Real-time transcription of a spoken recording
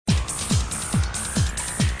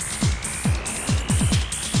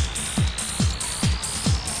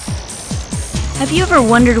Have you ever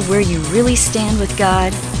wondered where you really stand with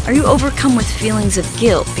God? Are you overcome with feelings of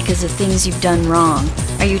guilt because of things you've done wrong?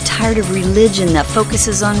 Are you tired of religion that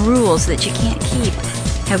focuses on rules that you can't keep?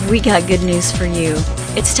 Have we got good news for you?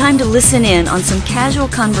 It's time to listen in on some casual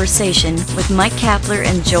conversation with Mike Kapler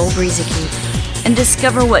and Joel Brieseke and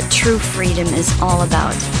discover what true freedom is all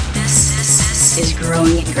about. This is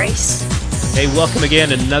Growing in Grace. Hey, welcome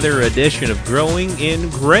again, another edition of Growing in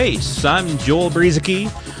Grace. I'm Joel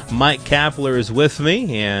Brieseke. Mike Kapler is with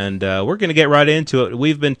me, and we're going to get right into it.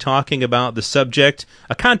 We've been talking about the subject,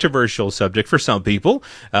 a controversial subject for some people,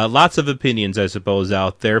 lots of opinions, I suppose,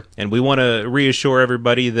 out there, and we want to reassure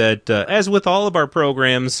everybody that, as with all of our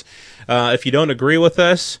programs, if you don't agree with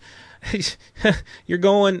us, you're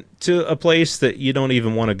going to a place that you don't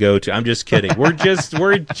even want to go to. I'm just kidding. We're just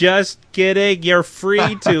kidding. You're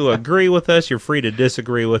free to agree with us. You're free to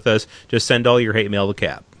disagree with us. Just send all your hate mail to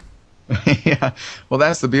Cap. Yeah, well,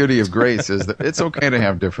 that's the beauty of grace, is that it's okay to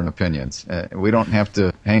have different opinions. We don't have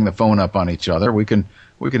to hang the phone up on each other. We can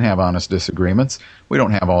have honest disagreements. We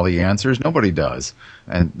don't have all the answers. Nobody does,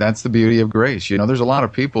 and that's the beauty of grace. You know, there's a lot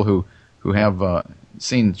of people who have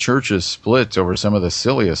seen churches split over some of the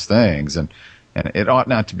silliest things, and it ought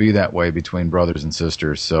not to be that way between brothers and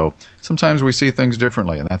sisters. So sometimes we see things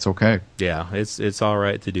differently, and that's okay. Yeah, it's all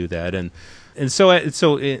right to do that, and so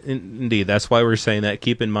indeed, that's why we're saying that.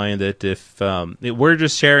 Keep in mind that if we're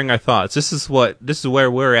just sharing our thoughts, this is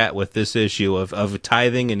where we're at with this issue of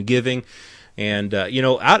tithing and giving, and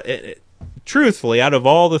truthfully, out of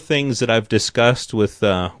all the things that I've discussed with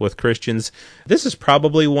Christians, this is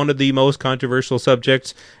probably one of the most controversial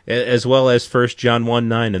subjects, as well as 1 John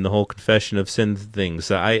 1:9 and the whole confession of sin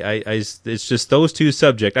things. It's just those two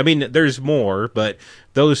subjects. I mean, there's more, but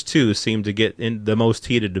those two seem to get in the most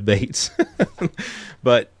heated debates.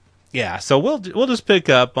 But yeah, so we'll just pick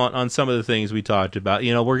up on some of the things we talked about.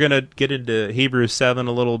 You know, we're going to get into Hebrews 7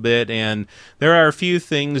 a little bit, and there are a few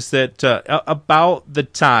things that about the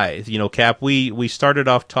tithe. You know, Cap, we started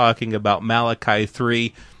off talking about Malachi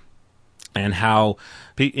 3 and how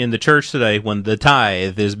in the church today, when the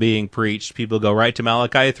tithe is being preached, people go right to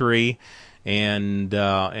Malachi 3. And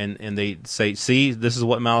they say, see, this is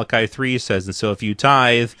what Malachi 3 says, and so if you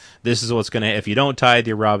tithe, this is what's going to. If you don't tithe,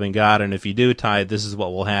 you're robbing God, and if you do tithe, this is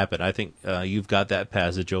what will happen. I think you've got that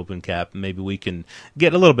passage open, Cap. Maybe we can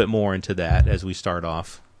get a little bit more into that as we start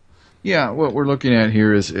off. Yeah, what we're looking at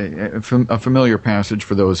here is a familiar passage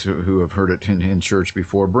for those who have heard it in church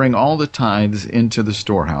before. Bring all the tithes into the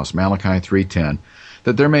storehouse, Malachi 3:10,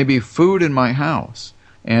 that there may be food in my house.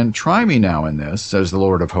 And try me now in this, says the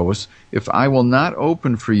Lord of hosts, if I will not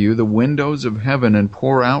open for you the windows of heaven and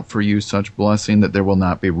pour out for you such blessing that there will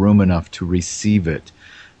not be room enough to receive it.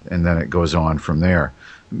 And then it goes on from there.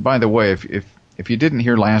 By the way, if you didn't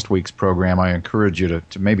hear last week's program, I encourage you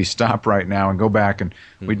to maybe stop right now and go back. And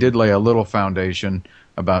we did lay a little foundation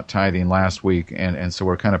about tithing last week, and so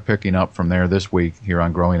we're kind of picking up from there this week here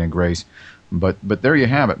on Growing in Grace. But there you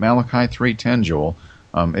have it, Malachi 3:10, Joel.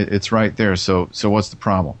 It's right there. So what's the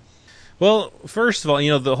problem? Well, first of all,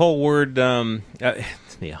 you know, the whole word,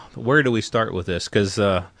 where do we start with this? Because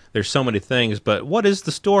there's so many things, but what is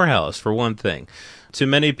the storehouse, for one thing? To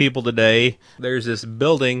many people today, there's this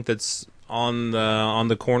building that's on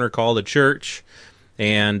the corner called a church,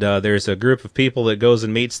 and there's a group of people that goes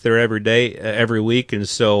and meets there every week, and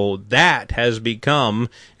so that has become,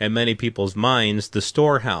 in many people's minds, the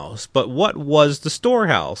storehouse. But what was the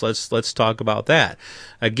storehouse? Let's talk about that.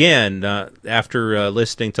 Again, after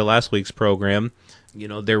listening to last week's program, you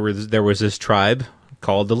know, there was this tribe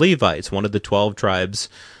called the Levites, one of the 12 tribes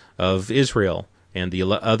of Israel, and the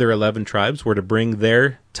other 11 tribes were to bring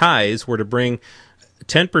their tithes, were to bring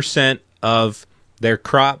 10% of their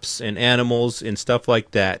crops and animals and stuff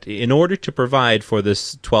like that in order to provide for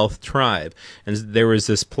this 12th tribe. And there was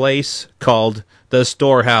this place called the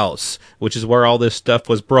storehouse, which is where all this stuff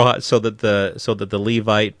was brought so that the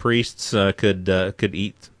Levite priests could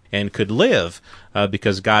eat and could live,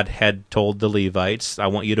 because God had told the Levites, I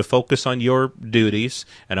want you to focus on your duties,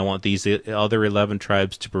 and I want these other 11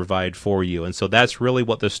 tribes to provide for you. And so that's really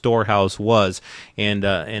what the storehouse was. And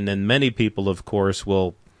then many people, of course,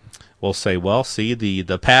 will say, well, see,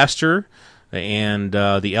 the pastor and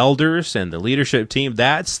the elders and the leadership team,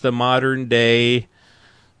 that's the modern day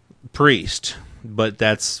priest. But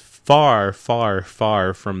that's far, far,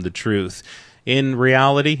 far from the truth. In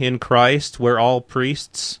reality, in Christ, we're all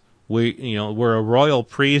priests. We're a royal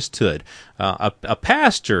priesthood. A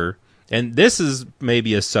pastor, and this is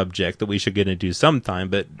maybe a subject that we should get into sometime,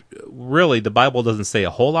 but really the Bible doesn't say a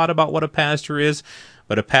whole lot about what a pastor is.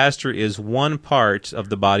 But a pastor is one part of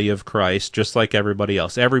the body of Christ, just like everybody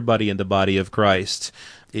else. Everybody in the body of Christ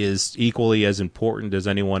is equally as important as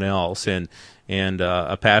anyone else, and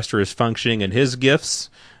a pastor is functioning in his gifts,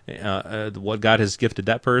 what God has gifted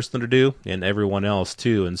that person to do, and everyone else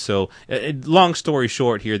too. And so, long story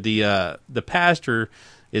short, here the pastor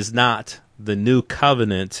is not the new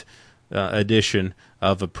covenant edition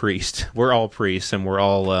of a priest. We're all priests, and we're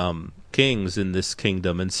all kings in this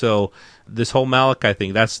kingdom. And so, this whole Malachi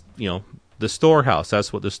thing, that's the storehouse.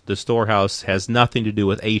 That's what the storehouse has nothing to do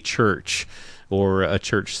with a church or a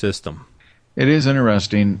church system. It is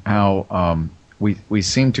interesting how we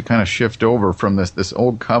seem to kind of shift over from this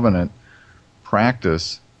old covenant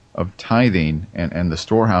practice of tithing and the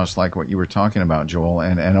storehouse, like what you were talking about, Joel,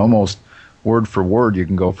 and almost word for word you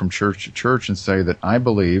can go from church to church and say that I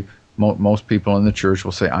believe, most people in the church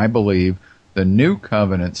will say, I believe the new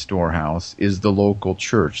covenant storehouse is the local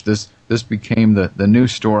church. This became the new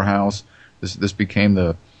storehouse. This became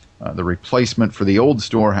the replacement for the old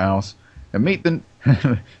storehouse. And meet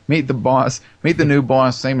the boss, meet the new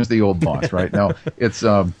boss, same as the old boss, right? Now, it's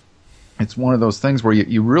one of those things where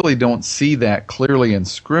you really don't see that clearly in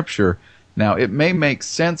Scripture. Now, it may make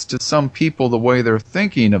sense to some people the way they're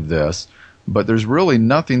thinking of this, but there's really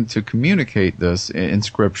nothing to communicate this in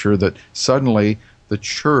Scripture that suddenly the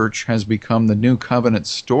church has become the new covenant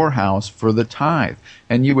storehouse for the tithe.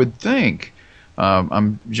 And you would think,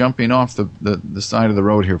 I'm jumping off the side of the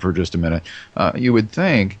road here for just a minute, you would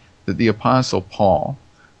think that the Apostle Paul,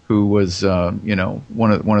 who was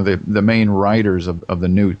one of the main writers of the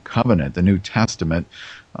New Covenant, the New Testament,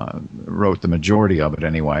 wrote the majority of it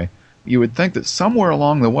anyway. You would think that somewhere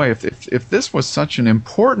along the way, if this was such an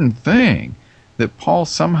important thing, that Paul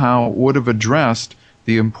somehow would have addressed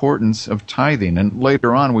the importance of tithing. And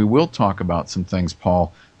later on, we will talk about some things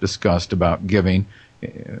Paul discussed about giving,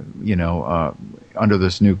 under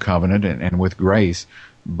this new covenant and with grace.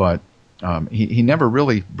 But he never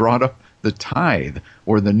really brought up the tithe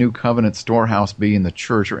or the new covenant storehouse being the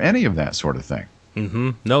church or any of that sort of thing. Mm-hmm.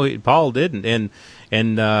 No, Paul didn't,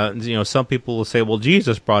 and some people will say, well,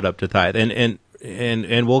 Jesus brought up the tithe,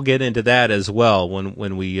 and we'll get into that as well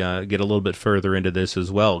when we get a little bit further into this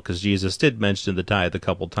as well, because Jesus did mention the tithe a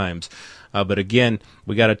couple times. But again,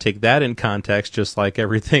 we got to take that in context, just like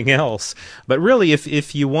everything else. But really,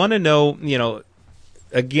 if you want to know,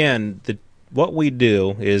 again, what we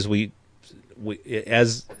do is we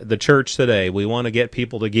as the church today, we want to get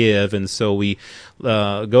people to give, and so we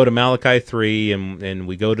go to Malachi 3, and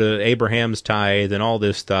we go to Abraham's tithe and all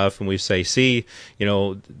this stuff, and we say, see,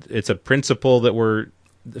 it's a principle that we're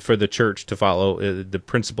for the church to follow, the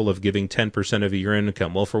principle of giving 10% of your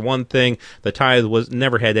income. Well, for one thing, the tithe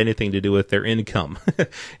never had anything to do with their income.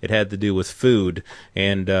 It had to do with food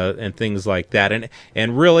and things like that.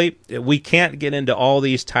 And really, we can't get into all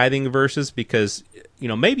these tithing verses because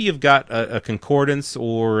maybe you've got a concordance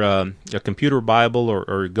or a computer Bible,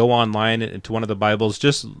 or go online into one of the Bibles.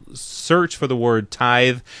 Just search for the word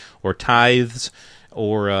tithe or tithes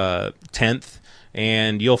or tenth,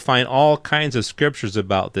 and you'll find all kinds of scriptures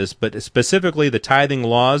about this. But specifically the tithing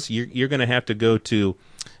laws, you're going to have to go to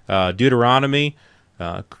Deuteronomy,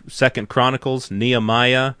 2 Chronicles,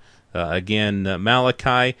 Nehemiah,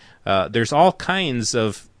 Malachi. There's all kinds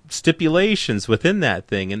of stipulations within that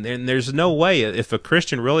thing, and there's no way, if a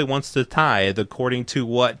Christian really wants to tithe according to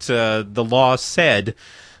what the law said,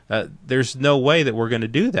 there's no way that we're going to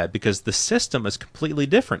do that, because the system is completely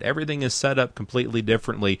different. Everything is set up completely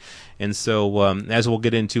differently. And so, as we'll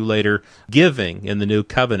get into later, giving in the new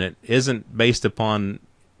covenant isn't based upon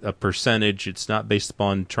a percentage. It's not based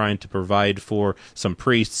upon trying to provide for some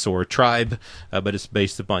priests or a tribe, but it's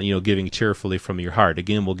based upon giving cheerfully from your heart.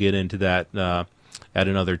 Again, we'll get into that at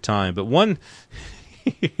another time. But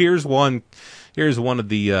here's one of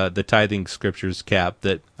the tithing scriptures, Cap,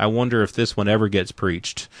 that I wonder if this one ever gets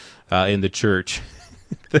preached in the church.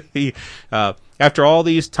 After all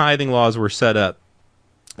these tithing laws were set up,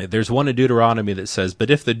 there's one in Deuteronomy that says, "But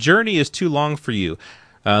if the journey is too long for you,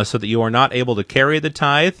 so that you are not able to carry the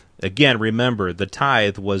tithe," again, remember, the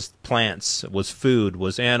tithe was plants, was food,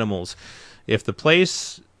 was animals. If the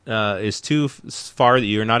place is too far that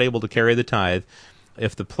you're not able to carry the tithe,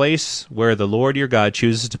 if the place where the Lord your God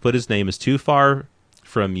chooses to put his name is too far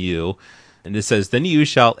from you, and it says, then you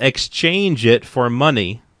shall exchange it for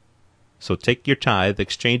money. So take your tithe,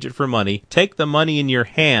 exchange it for money, take the money in your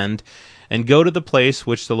hand, and go to the place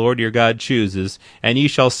which the Lord your God chooses, and you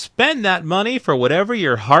shall spend that money for whatever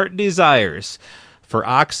your heart desires, for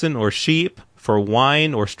oxen or sheep, for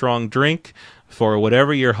wine or strong drink, for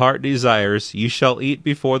whatever your heart desires, you shall eat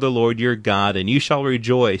before the Lord your God, and you shall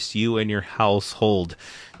rejoice, you and your household.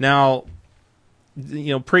 Now,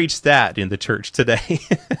 preach that in the church today.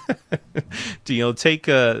 to take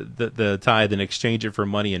the tithe and exchange it for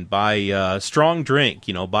money and buy strong drink,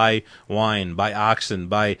 buy wine, buy oxen,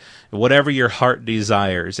 buy whatever your heart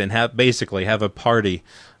desires, and have a party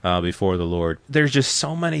before the Lord. There's just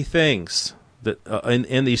so many things that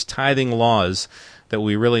in these tithing laws that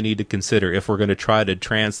we really need to consider if we're going to try to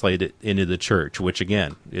translate it into the church, which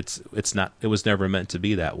again, it was never meant to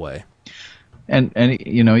be that way. And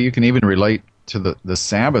you can even relate to the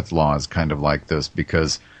Sabbath laws kind of like this,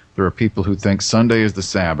 because there are people who think Sunday is the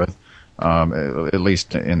Sabbath, at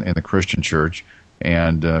least in the Christian church,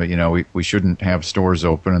 and we shouldn't have stores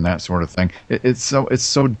open and that sort of thing. It's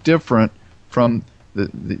so different from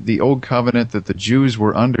the old covenant that the Jews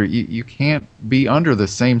were under. You can't be under the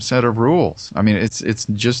same set of rules. I mean, it's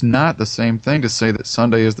just not the same thing to say that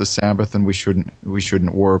Sunday is the Sabbath and we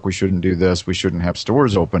shouldn't work, we shouldn't do this, we shouldn't have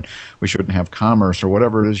stores open, we shouldn't have commerce, or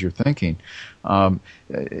whatever it is you're thinking.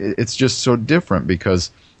 It's just so different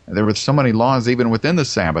because there were so many laws even within the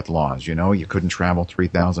Sabbath laws. You couldn't travel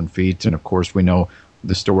 3,000 feet, and of course we know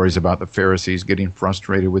the stories about the Pharisees getting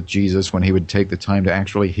frustrated with Jesus when he would take the time to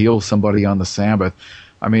actually heal somebody on the Sabbath.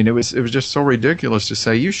 I mean, it was just so ridiculous to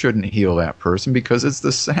say you shouldn't heal that person because it's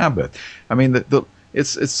the Sabbath. I mean,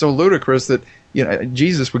 it's so ludicrous that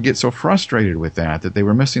Jesus would get so frustrated with that they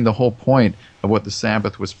were missing the whole point of what the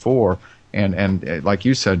Sabbath was for. And like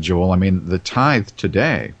you said, Joel, I mean, the tithe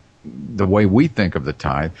today, the way we think of the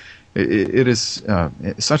tithe, it is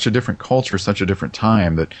such a different culture, such a different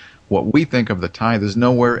time, that what we think of the tithe is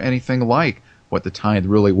nowhere anything like what the tithe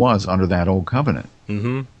really was under that old covenant.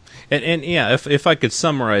 Mm-hmm. And yeah, if I could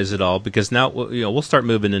summarize it all, because now we'll start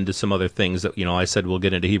moving into some other things that I said we'll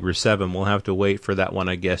get into Hebrews 7. We'll have to wait for that one,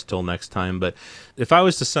 I guess, till next time. But if I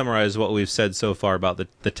was to summarize what we've said so far about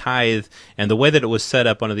the tithe and the way that it was set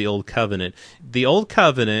up under the old covenant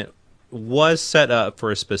was set up for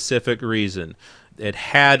a specific reason. It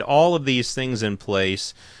had all of these things in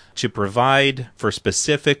place to provide for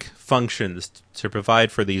specific functions, to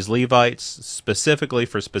provide for these Levites specifically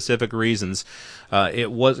for specific reasons.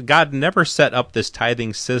 God never set up this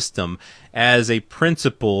tithing system as a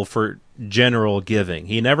principle for general giving.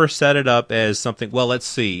 He never set it up as something, well, let's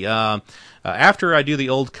see, after I do the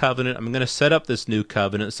old covenant, I'm going to set up this new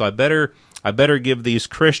covenant, so I better give these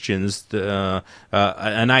Christians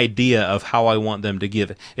an idea of how I want them to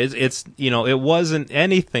give. It wasn't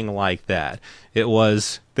anything like that. It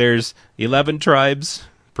was, there's 11 tribes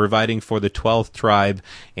providing for the 12th tribe,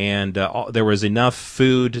 and there was enough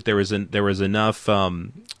food. There was enough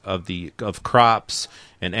of crops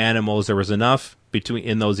and animals. There was enough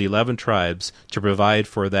in those 11 tribes to provide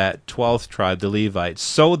for that 12th tribe, the Levites,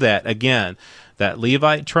 so that again, that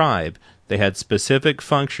Levite tribe, they had specific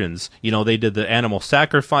functions. They did the animal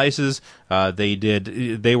sacrifices. They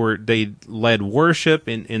led worship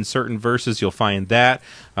in certain verses. You'll find that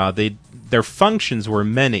their functions were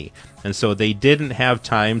many, and so they didn't have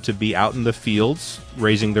time to be out in the fields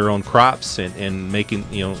raising their own crops and making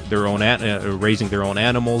their own raising their own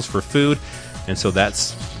animals for food. And so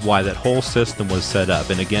that's why that whole system was set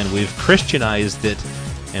up. And again, we've Christianized it,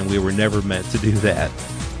 and we were never meant to do that.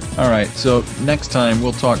 All right, so next time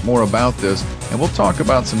we'll talk more about this, and we'll talk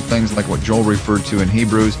about some things like what Joel referred to in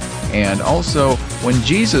Hebrews, and also when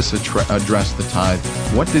Jesus addressed the tithe,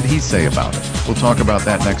 what did he say about it? We'll talk about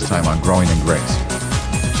that next time on Growing in Grace.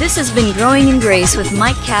 This has been Growing in Grace with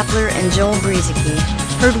Mike Kapler and Joel Brizicki,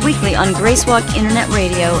 heard weekly on Gracewalk Internet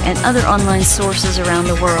Radio and other online sources around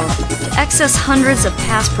the world. To access hundreds of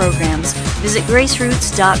past programs, visit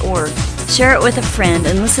graceroots.org. Share it with a friend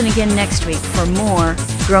and listen again next week for more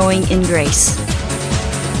Growing in Grace.